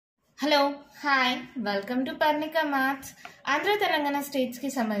Hello hi welcome to Parnika maths. Andhra Telangana స్టేట్స్కి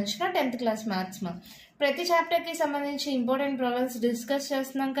సంబంధించిన 10th class maths ప్రతి చాప్టర్కి సంబంధించి ఇంపార్టెంట్ ప్రాబ్లమ్స్ డిస్కస్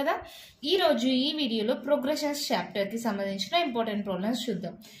చేస్తున్నాం కదా. ఈరోజు ఈ వీడియోలో ప్రోగ్రెషన్స్ చాప్టర్కి సంబంధించిన ఇంపార్టెంట్ ప్రాబ్లమ్స్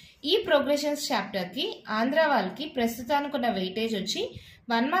చూద్దాం. ఈ ప్రోగ్రెషన్స్ చాప్టర్కి ఆంధ్ర వాళ్ళకి ప్రస్తుతానికి ఉన్న వెయిటేజ్ వచ్చి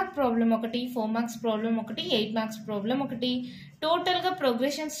 1 మార్క్ ప్రాబ్లం ఒకటి, 4 మార్క్స్ ప్రాబ్లం ఒకటి, 8 మార్క్స్ ప్రాబ్లం ఒకటి. టోటల్గా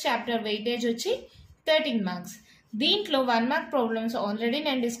ప్రోగ్రెషన్స్ చాప్టర్ వెయిటేజ్ వచ్చి 13 మార్క్స్. దీంట్లో 1 మార్క్ ప్రాబ్లమ్స్ ఆల్రెడీ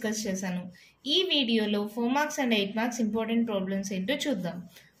నేను డిస్కస్ చేశాను. ఈ వీడియోలో 4 marks and 8 marks important problems ఏంటో చూద్దాం,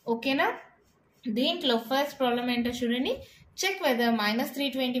 ఓకేనా. దీంట్లో ఫస్ట్ ప్రాబ్లం ఏంటో చూడండి. Check whether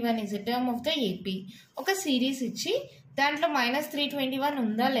 -321 is a term of the AP. ఒక సిరీస్ ఇచ్చి దాంట్లో -321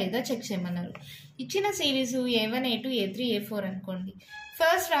 ఉందా లేదా చెక్ చేయమన్నారు. ఇచ్చిన series A1 A2 A3 A4 అనుకోండి.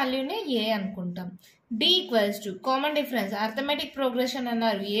 ఫస్ట్ వాల్యూనే ఏ అనుకుంటాం. D equals to common difference arithmetic progression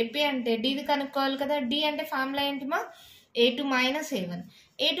అన్నారు. ఏపీ అంటే డిది కనుక్కోవాలి కదా. డి అంటే ఫార్ములా ఏంటి మా A2 - A1.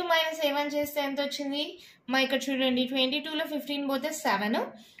 A2 - A1 చేస్తే ఎంత వచ్చింది మా ఇక్కడ చూడండి. 22లో 15 పోతే 7,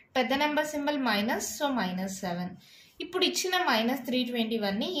 పెద్ద నెంబర్ సింబల్ మైనస్, సో -7. ఇప్పుడు ఇచ్చిన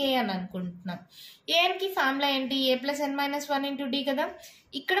 -321ని ఏ అని అనుకుంటున్నాం. ఏఎన్కి ఫార్ములా ఏంటి? A+n-1 ఇంటూ డి కదా.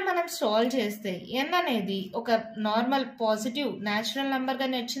 ఇక్కడ మనం సాల్వ్ చేస్తే ఎన్ అనేది ఒక నార్మల్ పాజిటివ్ న్యాచురల్ నెంబర్గా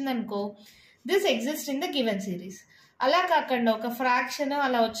వచ్చిందనుకో, this exist in the given series. అలా కాకుండా ఒక ఫ్రాక్షన్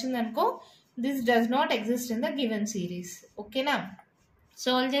అలా వచ్చిందనుకో, this does not exist in the given series, ఓకేనా.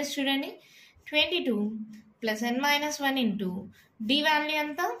 సాల్వ్ చేసి చూడండి. 22 + n-1 ఇంటూ డి వాల్యూ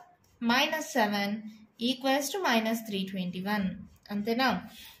ఎంత -7 ఈక్వల్స్ టు -321, అంతేనా.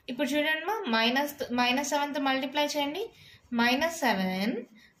 ఇప్పుడు చూడండి మా -7తో మల్టిప్లై చేయండి. -7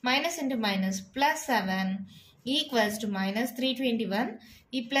 minus into minus +7 equals to -321.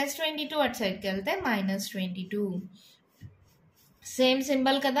 ఈ +22 అటు సైడ్కి వెళ్తే -22. సేమ్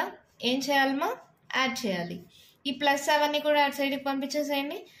సింబల్ కదా. ఏం చేయాలమ్మా? యాడ్ చేయాలి. ఈ +7ని కూడా అటు సైడ్కి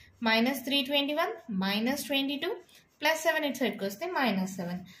పంపించేసేయండి. -321 -22 +7 ఇటు సైడ్కి వస్తే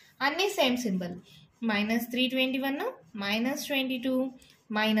 -7. అన్నీ సేమ్ సింబల్. -321 -22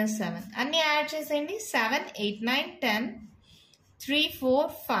 -7 అన్నీ యాడ్ చేసేయండి. 7 8 9 10 3 4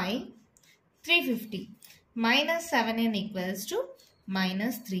 5 350 -7n ఈక్వల్స్ టు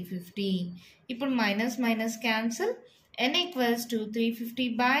 -350. ఇప్పుడు minus minus cancel. n equals to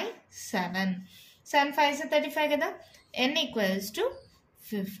 350/7. 7 5 35 కదా. n equals to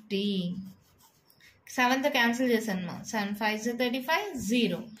 50. 7తో క్యాన్సిల్ చేశాను మా. 7 5 35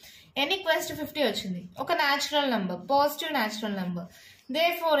 0. n ఈక్వల్స్ టు 50 వచ్చింది. ఒక natural number, positive natural number.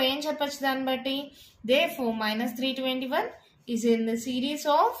 Therefore ఏం చెప్పచ్చు దాన్ని బట్టి? Therefore -321 is in the series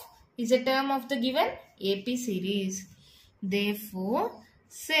of, is a term of the given AP series. Therefore,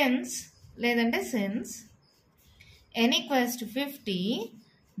 since n equals to 50,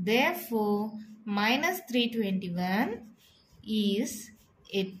 therefore -321 is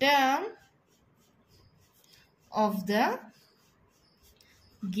a term of the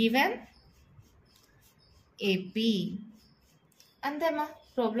given AP. అంతేమా,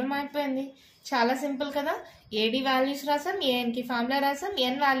 problem అయిపోయింది. చాలా simple కదా. AD values రాసాం, ఏఎన్కి formula రాసాం,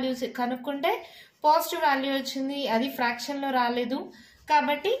 ఎన్ values కనుక్కుంటే positive value వచ్చింది, అది ఫ్రాక్షన్లో రాలేదు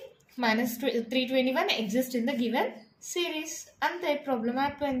కాబట్టి -321 exist in the given series. అంతే, ప్రాబ్లం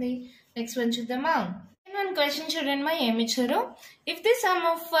అయిపోయింది. నెక్స్ట్ వన్ చూద్దామా. వన్ క్వశ్చన్ చూడండి మా, ఏమి ఇచ్చారు. If the some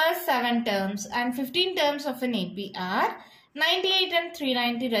of first 7 terms and 15 terms of an AP are 98 and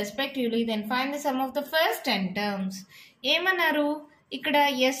 390 respectively, then find the sum of the first 10 terms. ఏమన్నారు ఇక్కడ?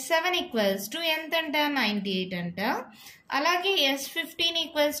 S7 equals to ఎంత అంట? 98 అంట. అలాగే S15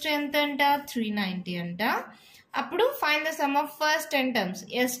 ఈక్వల్స్ టు ఎంత అంట? 390 అంట. అప్పుడు find the sum of first 10 terms,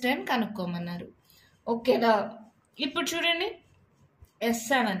 S10 కనుక్కోమన్నారు, ఓకేనా. ఇప్పుడు చూడండి,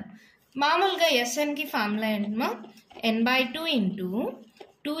 S7 మామూలుగా SNకి ఫార్ములా ఏంటమ్మా? n/2 into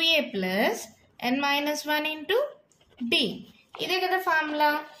 2a + n-1 into d. ఇదే కదా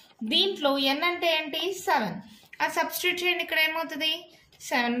ఫార్ములా. దీంట్లో n అంటే ఏంటి? 7. ఆ సబ్స్టిట్యూట్ చేయండి. ఇక్కడ ఏమవుతుంది?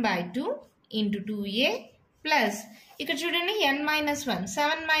 7/2 ఇంటూ 2a ప్లస్ ఇక్కడ చూడండి n-1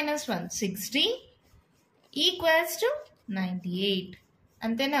 7 - 1 60 ఈక్వల్స్ టు 98,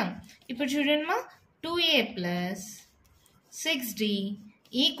 అంతేనా. ఇప్పుడు చూడండి మా, 2a + 60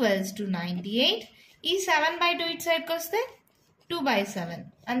 ఈక్వల్స్ టు 98. ఈ 7/2 ఇటు సైడ్కి వస్తే 2/7,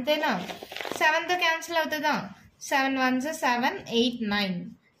 అంతేనా. 7తో క్యాన్సిల్ అవుతుందా? 7 1 7 8 9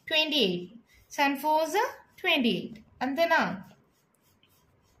 28. 7 4 28, అంతేనా.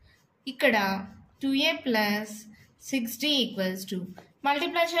 ఇక్కడ 2a + 60 ఈక్వల్స్ టు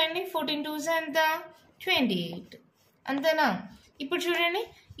మల్టిప్లై చేయండి. 14 2s ఎంత? 28, అంతేనా. ఇప్పుడు చూడండి,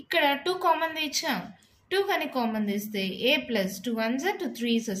 ఇక్కడ 2 కామన్ తీచ్చా. 2 కానీ కామన్ తీస్తే a + 2 1s 2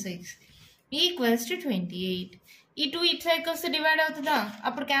 3s 6 equals to 28. ఈ 2 ఇటు సైడ్కి వస్తే డివైడ్ అవుతుందా,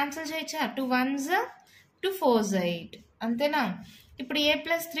 అప్పుడు క్యాన్సిల్ చేయొచ్చా, 2 1s 2 4s 8 అంతేనా. ఇప్పుడు a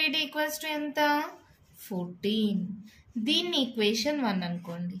plus 3d equals to ఎంత, 14. దీన్ని ఈక్వేషన్ 1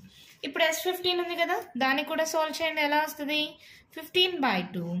 అనుకోండి. ఇప్పుడు S15 ఉంది కదా, దాన్ని కూడా సాల్వ్ చేయండి. ఎలా వస్తుంది,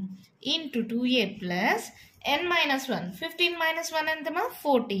 15/2 into 2a plus n minus 1. 15 minus 1 ఎంతమా,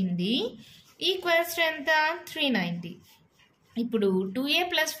 14d equals to ఎంత, 390. ఇప్పుడు 2a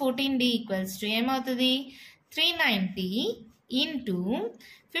plus 14d equals to ఏమవుతుంది, 390 ఇంటూ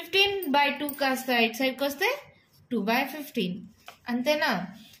 15/2 కాస్త ఇటు సైడ్కి వస్తే 2/15 అంతేనా.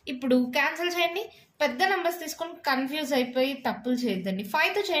 ఇప్పుడు క్యాన్సిల్ చేయండి. పెద్ద నెంబర్స్ తీసుకొని కన్ఫ్యూజ్ అయిపోయి తప్పులు చేయొద్దండి.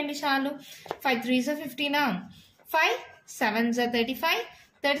 5తో చేయండి చాలు. 5 3s 15, 5 7s 35,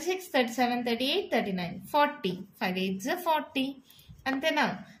 36 37 38 39 40, 5 8s 40 అంతేనా.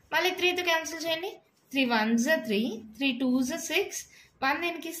 మళ్ళీ 3తో క్యాన్సిల్ చేయండి. 3 1s 3, 3 2s 6, 1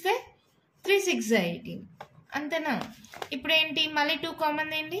 దీనికి ఇస్తే 3 6 18 అంతేనా. ఇప్పుడు ఏంటి, మళ్ళీ 2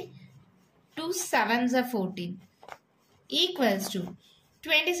 కామన్ ఏంటి, 2 7s 14 ఈక్వల్స్ టు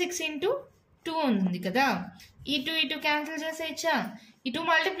 26 ఇంటూ 2 ఉంది కదా, ఈ 2 ఇటు క్యాన్సిల్ చేసేయచ్చా, ఈ 2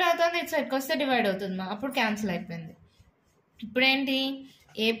 మల్టిప్లై అవుతుంది, ఇటు సైడ్కి వస్తే డివైడ్ అవుతుంది, అప్పుడు క్యాన్సిల్ అయిపోయింది. ఇప్పుడు ఏంటి,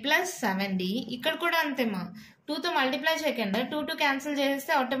 a ప్లస్ 7d ఇక్కడ కూడా అంతేమా, 2తో మల్టిప్లై చేయకుండా 2 2 క్యాన్సిల్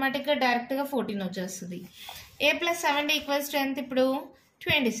చేస్తే ఆటోమేటిక్గా డైరెక్ట్గా 14 వచ్చేస్తుంది. a plus 7d equals to ఎంత ఇప్పుడు,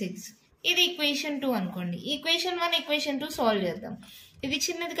 26. ఇది ఈక్వేషన్ 2 అనుకోండి. ఈక్వేషన్ 1 ఈక్వేషన్ 2 సాల్వ్ చేద్దాం. ఇది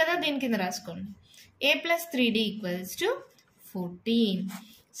చిన్నది కదా, దీని కింద రాసుకోండి. a plus 3d equals to 14.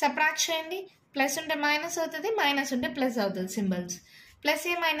 Subtract చేయండి. ప్లస్ ఉంటే మైనస్ అవుతుంది, మైనస్ ఉంటే ప్లస్ అవుతుంది. సింబల్స్ ప్లస్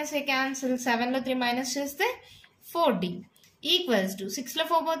ఏ మైనస్ ఏ క్యాన్సిల్. 7లో 3 మైనస్ చేస్తే 4d ఈక్వల్స్ టు 6లో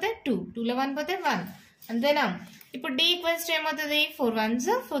 4 పోతే 2, 2లో 1 పోతే 1 అంతేనా. ఇప్పుడు d ఈక్వల్స్ టు ఏమవుతుంది, 4 1s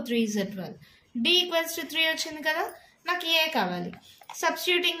 4 3s 12. d equals to 3 వచ్చింది కదా, నాకు ఏ కావాలి.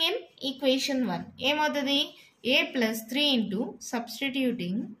 సబ్స్టిట్యూటింగ్ ఇన్ ఈక్వేషన్ 1 ఏమవుతుంది, a plus 3 into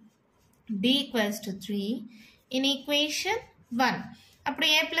substituting d equals to 3 in equation 1. అప్పుడు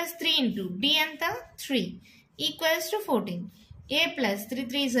a ప్లస్ 3 ఇంటూ d ఎంత, 3 equals to 14. a plus 3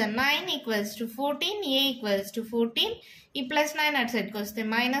 3s 9 equals to 14. a equals to 14. ఈ plus 9 అటు సైడ్కి వస్తే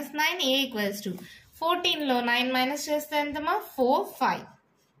minus 9. a equals to 14లో 9 minus చేస్తే ఎంతమా, 4 5.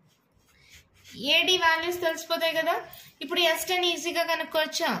 ad values తెలిసిపోతాయి కదా. ఇప్పుడు S10 ఈజీగా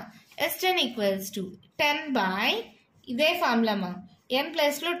కనుక్కోవచ్చా. S10 ఈక్వల్స్ టు 10 ఇదే ఫార్ములామా, n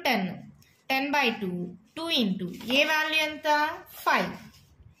ప్లేస్లో 10/2 2 ఇంటూ ఏ వాల్యూ ఎంత, 5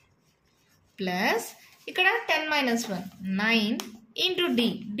 ప్లస్ ఇక్కడ 10 మైనస్ 1 9 ఇంటూ d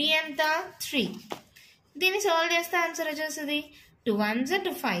ఎంత, 3. దీన్ని సాల్వ్ చేస్తే ఆన్సర్ వచ్చేస్తుంది 2 1s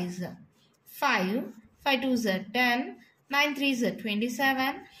 2 5s 5 5 2s 10 9 3s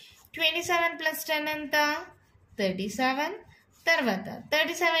 27 27 plus 10 ఎంత, 37. తర్వాత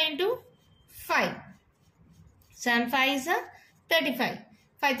 37 ఇంటూ 5 7 5s 35,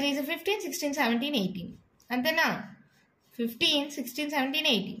 5 3s 15 16 17 18 అంతేనా. 15 16 17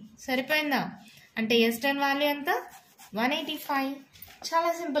 18 సరిపోయిందా. అంటే S10 వాల్యూ ఎంత, 185. చాలా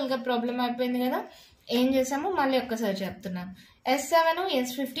సింపుల్గా ప్రాబ్లం అయిపోయింది కదా. ఏం చేసాము మళ్ళీ ఒక్కసారి చెప్తున్నాను. S7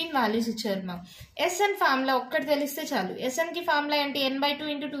 S15 వాల్యూస్ ఇచ్చారు మా. Sn ఫార్ములా ఒక్కటి తెలిస్తే చాలు. Snకి ఫార్ములా ఏంటి, n/2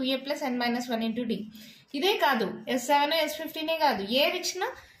 into 2a plus n minus 1 into d. ఇదే కాదు, S7 S15 కాదు, ఏది ఇచ్చినా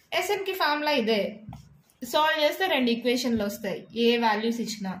Snకి ఫార్ములా ఇదే. సాల్వ్ చేస్తే 2 ఈక్వేషన్లు వస్తాయి, ఏ వాల్యూస్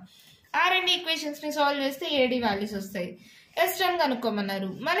ఇచ్చినా. ఆ 2 ఈక్వేషన్స్ని సాల్వ్ చేస్తే ad వాల్యూస్ వస్తాయి. S10 కనుక్కోమన్నారు,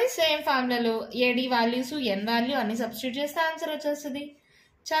 మరి same ఫార్ములాలో ad values n value అన్ని సబ్స్టిట్యూట్ చేస్తే ఆన్సర్ వచ్చేస్తుంది.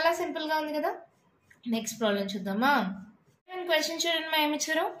 చాలా సింపుల్గా ఉంది కదా. నెక్స్ట్ ప్రాబ్లం చూద్దామా. క్వశ్చన్ చూడండి, మా ఏమి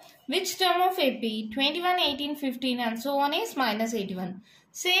ఇచ్చారు. Which term of AP 21 18 15 and so on is -81.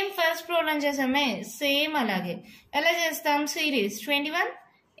 Same first problem చేసామే, same అలాగే. ఎలా చేస్తాం, series 21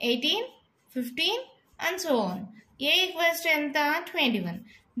 18 15 and so on. a equals to ఎంత, 21.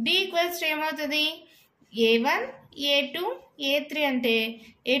 d ఈక్వల్స్ టు ఏమవుతుంది, a1 a2 a3 అంటే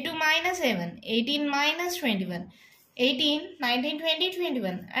a2 మైనస్ a1 18 మైనస్ 21 18 19 20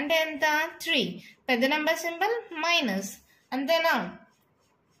 21 అంటే ఎంత, 3. పెద్ద నెంబర్ సింబల్ మైనస్ అంతేనా.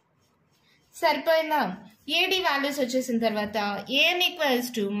 సరిపోయిందా. ad వాల్యూస్ వచ్చేసిన తర్వాత an ఈక్వల్స్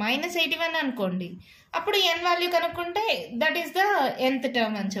టు -81 అనుకోండి. అప్పుడు n వాల్యూ కనుక్కుంటే that is the nth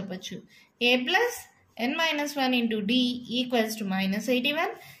term అని చెప్పొచ్చు. a plus n minus 1 into d equals to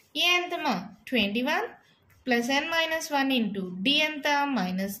 -81. a ఎంతమా, 21 plus n minus 1 into d ఎంత,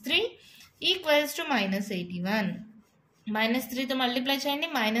 -3 ఈక్వల్స్ టు -81. -3తో మల్టిప్లై చేయండి,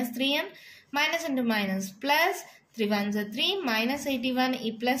 -3n minus into minus plus 3 1s 3 -81. ఈ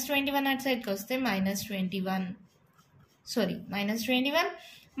plus 21 అటు సైడ్కి వస్తే -21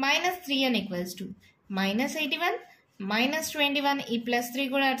 -3n equals to -81 -21. ఈ plus 3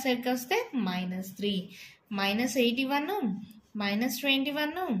 కూడా అటు సైడ్కి వస్తే -3. minus 81, minus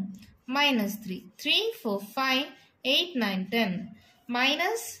 21, minus 3. 3, 4, 5, 8, 9, 10.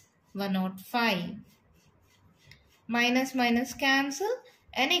 Minus 105. Minus minus cancel.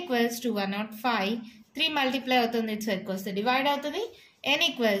 N equals to 105. 3 multiply అవుతుంది ఇటు సైడ్కి వస్తే డివైడ్ అవుతుంది. N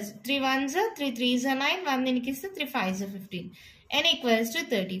equals 3 1s 3 3s 9. 1 దీనికి ఇస్తే 3 5s 15. N equals to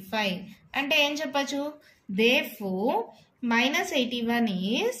 35. అంటే ఏం చెప్పచ్చు? Therefore, minus 81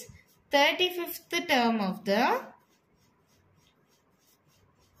 is 35th term of the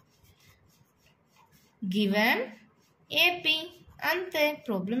given AP. అంతే,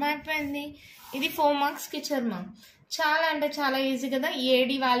 ప్రాబ్లం అయిపోయింది. ఇది 4 మార్క్స్కి ఇచ్చారు మా. చాలా అంటే చాలా ఈజీ కదా.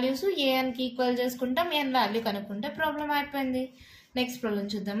 ఏడి వాల్యూస్ ఏఎన్కి ఈక్వల్ చేసుకుంటాం, ఎన్ వాల్యూ కనుక్కుంటే ప్రాబ్లం అయిపోయింది. నెక్స్ట్ ప్రాబ్లం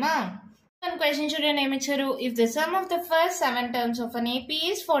చూద్దామా. క్వశ్చన్ చూడండి ఏమి ఇచ్చారు. If the sum of the first 7 terms of an AP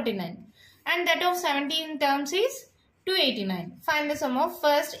is 49 and that of 17 terms is 289. Find the sum of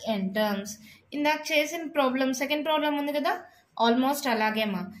first n terms. ఇందాక చేసిన problem second problem ఉంది కదా, ఆల్మోస్ట్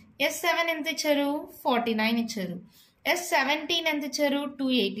అలాగేమా. S7 ఎంత ఇచ్చారు? 49 ఇచ్చారు. S17 ఎంత ఇచ్చారు?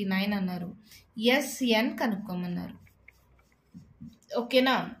 289 అన్నారు. SN కనుక్కోమన్నారు.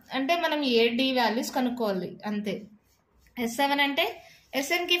 ఓకేనా, అంటే మనం ఏడి వాల్యూస్ కనుక్కోవాలి అంతే. S7 అంటే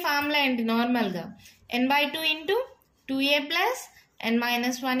SNకి ఫార్ములా ఏంటి? నార్మల్గా n/2 into 2a plus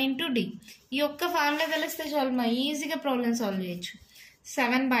n-1 into d. ఈ ఒక్క ఫార్ములా తెలిస్తే చాలు మా, ఈజీగా ప్రాబ్లమ్ సాల్వ్ చేయొచ్చు.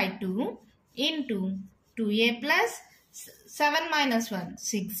 7/2 into 2a plus 7 - 1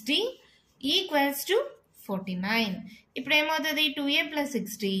 60 equals to 49. ఇప్పుడు ఏమవుతుంది? 2a plus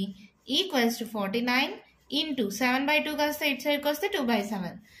 60 equals to 49 into 7/2 కాస్తే ఇటు సైడ్కి వస్తే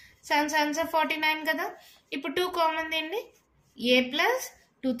 2/7. 7 7s 49 కదా. ఇప్పుడు 2 కామన్ తీయండి. a plus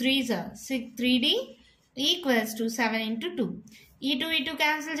 2 3s 3d equals to 7 into 2. ఈ 2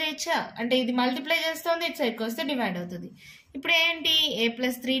 క్యాన్సిల్ చేయొచ్చా? అంటే ఇది మల్టిప్లై చేస్తుంది, ఇటు సైడ్కి వస్తే డివైడ్ అవుతుంది. ఇప్పుడు ఏంటి? a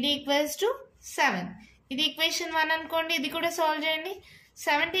plus 3d equals to 7. ఇది ఈక్వేషన్ 1 అనుకోండి. ఇది కూడా సాల్వ్ చేయండి.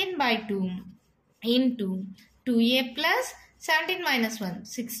 17/2 into 2a plus 17 - 1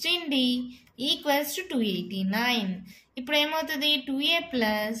 16d equals to 289. ఇప్పుడు ఏమవుతుంది? 2a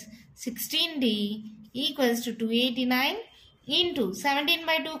plus 16d equals to 289 into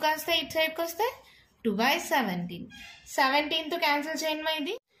 17/2 కాస్తే ఇటు సైడ్కి వస్తే 2/17. 17తో క్యాన్సిల్ చేయండి మా.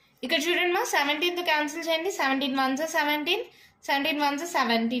 ఇది ఇక్కడ చూడండి మా, 17తో క్యాన్సిల్ చేయండి. 17 1s 17, 17 1s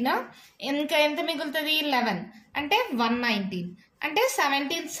 17. ఇంకా ఎంత మిగులుతుంది? 11 అంటే 119. అంటే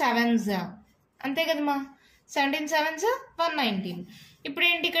 17 7s అంతే కదా మా. 17 7s 119. ఇప్పుడు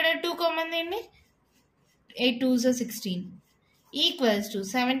ఏంటి? ఇక్కడ 2 కామన్ తీయండి. 8 2s 16 ఈక్వల్స్ టు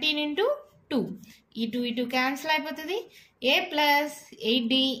 17 ఇంటూ 2. ఈ 2 క్యాన్సిల్ అయిపోతుంది. a plus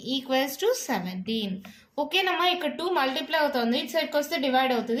 8d equals to 17. ఓకేనమ్మా, ఇక్కడ 2 మల్టిప్లై అవుతుంది, ఇటు సైడ్కి వస్తే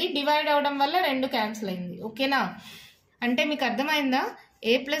డివైడ్ అవుతుంది. డివైడ్ అవడం వల్ల 2 క్యాన్సిల్ అయింది. ఓకేనా, అంటే మీకు అర్థమైందా?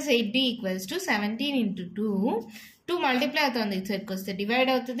 a plus 8d equals to 17 into 2 multiply అవుతుంది, ఇటు సైడ్కి వస్తే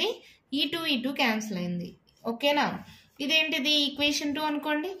డివైడ్ అవుతుంది. ఈ 2 క్యాన్సిల్ అయింది. ఓకేనా, ఇదేంటిది? ఈక్వేషన్ 2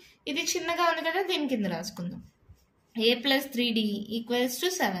 అనుకోండి. ఇది చిన్నగా ఉంది కదా, దీని కింద రాసుకుందాం. a plus 3d equals to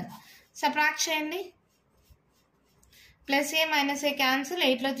 7. Subtract చేయండి. Plus a minus a cancel.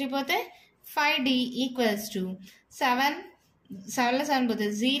 8లో 3 పోతే 5d ఈక్వల్స్ టు 7. 7లో 7 పోతే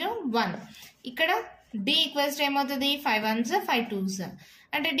 0 1. ఇక్కడ d ఈక్వల్స్ టు ఏమవుతుంది? 5 1s 5 2s.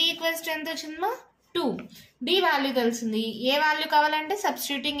 అంటే d ఈక్వల్స్ టు ఎంత వచ్చిందమ్మా? 2. d వాల్యూ తెలిసింది. ఏ వాల్యూ కావాలంటే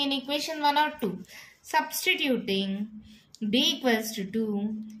substituting in equation 1 or 2. Substituting d equals to 2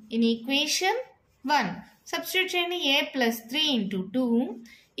 in equation 1. Substitute చేయండి. a plus 3 into 2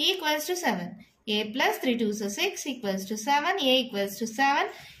 equals to 7. a plus 3 2s 6 equals to 7. a equals to 7.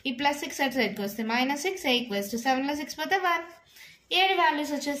 ఈ plus 6 అటు సైడ్కి వస్తే -6. a equals to 7లో 6 పోతే 1. 7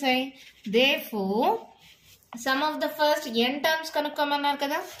 values వచ్చేసాయి. Therefore, sum of the first n terms కనుక్కోమన్నారు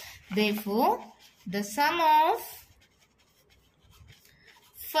కదా. Therefore, the sum of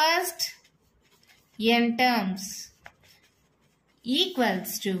first n terms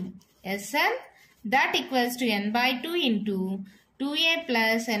equals to Sn, that equals to n/2 into 2a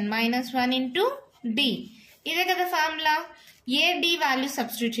plus n-1 into d. ఇదే కదా formula. ఏ d value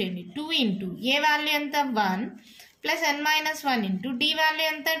substitute చేయండి. 2 into ఏ value ఎంత? 1 plus n-1 into d value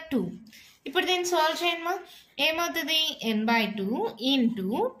ఎంత? 2. ఇప్పుడు దీన్ని solve చేయమ్మా. ఏమవుతుంది? n/2 into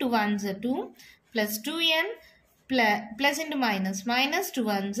 2 1s 2 plus 2n plus into minus 2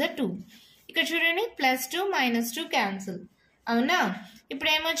 1s 2. ఇక్కడ చూడండి, +2 -2 క్యాన్సిల్. అవునా, ఇప్పుడు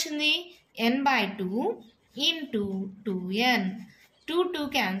ఏమొచ్చింది? n/2 into 2n. 2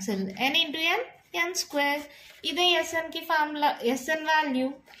 cancel. n into n n square. ఇదే ఎస్ఎన్కి ఫార్ములా, ఎస్ఎన్ వాల్యూ.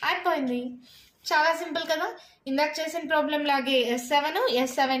 అయిపోయింది. చాలా సింపుల్ కదా. ఇందాక చేసిన ప్రాబ్లం లాగే S7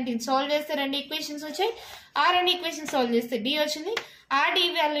 S17 సాల్వ్ చేస్తే 2 ఈక్వేషన్స్ వచ్చాయి. ఆ 2 ఈక్వేషన్స్ సాల్వ్ చేస్తే d వచ్చింది. ఆ డి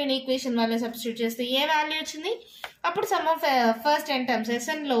వాల్యూని ఈక్వేషన్ వల్ల సబ్స్టిట్యూట్ చేస్తే ఏ వాల్యూ వచ్చింది, అప్పుడు some of first n terms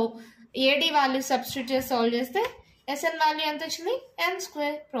ఎస్ఎన్లో AD value substitute చేసి సాల్వ్ చేస్తే ఎస్ఎన్ వాల్యూ ఎంత వచ్చింది n².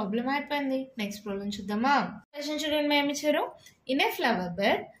 ప్రాబ్లం అయిపోయింది. నెక్స్ట్ ప్రాబ్లం చూద్దామా. క్వశ్చన్ చూడండి, మేము ఇచ్చారు. In a flower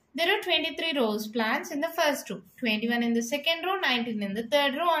bed there are 23 rose plants in the first row, 21 in the second row, 19 in the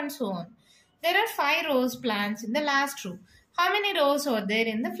third row, and so on. There are 5 rose plants in the last row. How many rows are there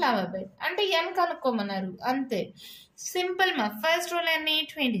in the flower bed? అంటే n కనుక్కోమన్నారు అంతే. Simple మా. First రోలో ఎన్ని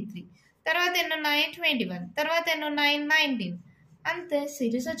 23, తర్వాత ఎన్ని ఉన్నాయి 21, తర్వాత ఎన్ని ఉన్నాయి 19, అంతే.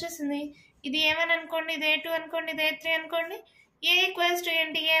 సిరీస్ వచ్చేసింది. ఇది ఏమని అనుకోండి, ఇది A2 అనుకోండి, ఇది A3 అనుకోండి. A ఈక్వల్స్ టు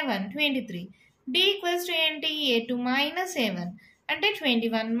ఏంటి A1 23, D ఈక్వల్స్ టు ఏంటి A2 మైనస్ A1 అంటే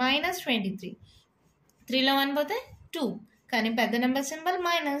 21 మైనస్ 23, 3లో 1 పోతే 2, కానీ పెద్ద number symbol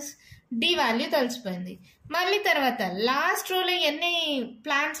minus. D value తెలిసిపోయింది. మళ్ళీ తర్వాత లాస్ట్ రోలో ఎన్ని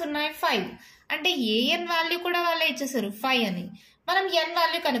ప్లాంట్స్ ఉన్నాయి 5, అంటే ఏఎన్ వాల్యూ కూడా వాళ్ళే ఇచ్చేసారు 5 అని. మనం ఎన్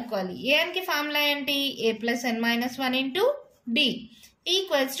వాల్యూ కనుక్కోవాలి. ఏఎన్కి ఫార్ములా ఏంటి A+n-1 into D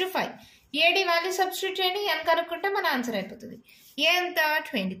equals to 5. AD value substitute చేయండి, ఎన్ కనుక్కుంటే మన ఆన్సర్ అయిపోతుంది. ఏ ఎంత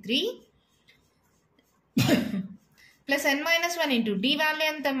 23 plus n-1 into d value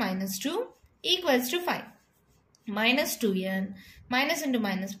ఎంత -2 equals to 5. minus 2n minus into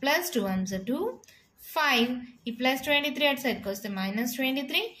minus plus 2 ones are 2, 5 ఈ plus 23 అటు సైడ్కి వస్తే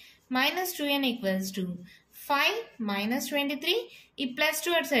 -23 minus 2n equals to 5 minus 23 ఈ plus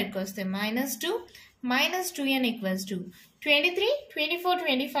 2 అటు సైడ్కి వస్తే -2 minus 2n equals to 23, 24,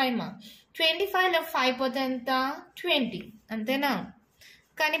 25 మా. 25లో 5 పోతే ఎంత 20, అంతేనా.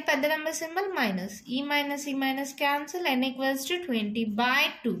 కానీ పెద్ద నెంబర్ సింబల్ మైనస్. ఈ minus cancel. n equals to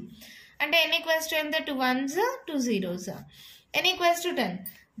 20/2 అంటే n ఈక్వల్స్ టు ఎంత 2 1s 2 0s, n equals to 10.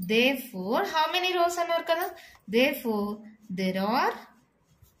 Therefore how many rose అన్నారు కదా, దేర్ఫోర్ దేర్ ఆర్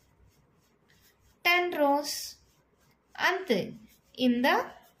 10 rows అంతే ఇన్ ద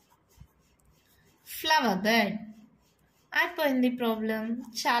ఫ్లవర్ బెడ్. అయిపోయింది ప్రాబ్లం.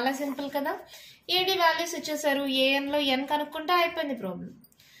 చాలా సింపుల్ కదా. ఏడి వాల్యూస్ ఇచ్చేసారు, ఏఎన్లో ఎన్ కనుక్కుంటే అయిపోయింది ప్రాబ్లం.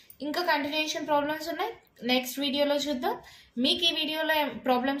 ఇంకా కంటిన్యూషన్ ప్రాబ్లమ్స్ ఉన్నాయి, నెక్స్ట్ వీడియోలో చూద్దాం. మీకు ఈ వీడియోలో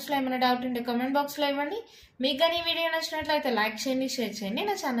ప్రాబ్లమ్స్లో ఏమైనా డౌట్ ఉంటే కామెంట్ బాక్స్లో ఇవ్వండి. మీకు కానీ ఈ వీడియో నచ్చినట్లయితే లైక్ చేయండి, షేర్ చేయండి,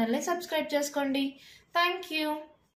 నా ఛానల్ని సబ్స్క్రైబ్ చేసుకోండి. Thank you.